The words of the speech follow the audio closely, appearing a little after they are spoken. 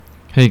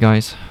Hey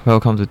guys,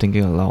 welcome to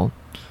Thinking Aloud.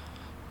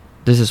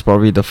 This is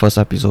probably the first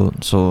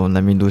episode, so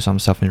let me do some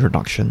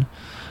self-introduction.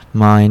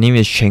 My name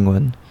is Cheng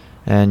Wen,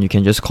 and you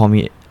can just call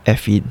me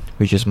F-It,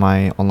 which is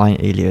my online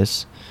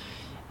alias.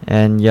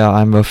 And yeah,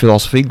 I'm a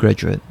philosophy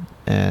graduate,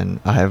 and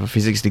I have a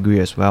physics degree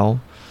as well.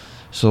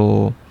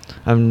 So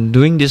I'm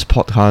doing this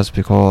podcast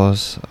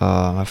because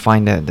I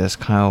find that there's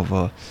kind of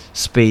a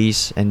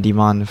space and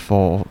demand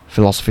for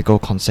philosophical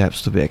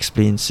concepts to be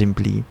explained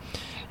simply,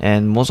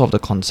 and most of the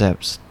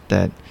concepts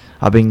that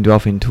are being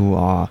delved into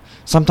are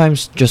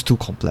sometimes just too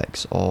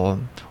complex or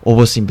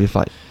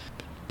oversimplified.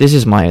 This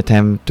is my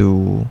attempt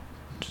to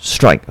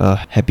strike a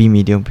happy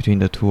medium between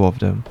the two of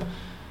them.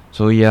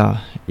 So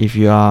yeah, if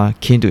you are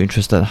keen to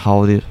interested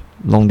how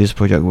long this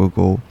project will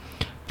go,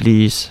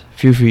 please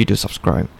feel free to subscribe.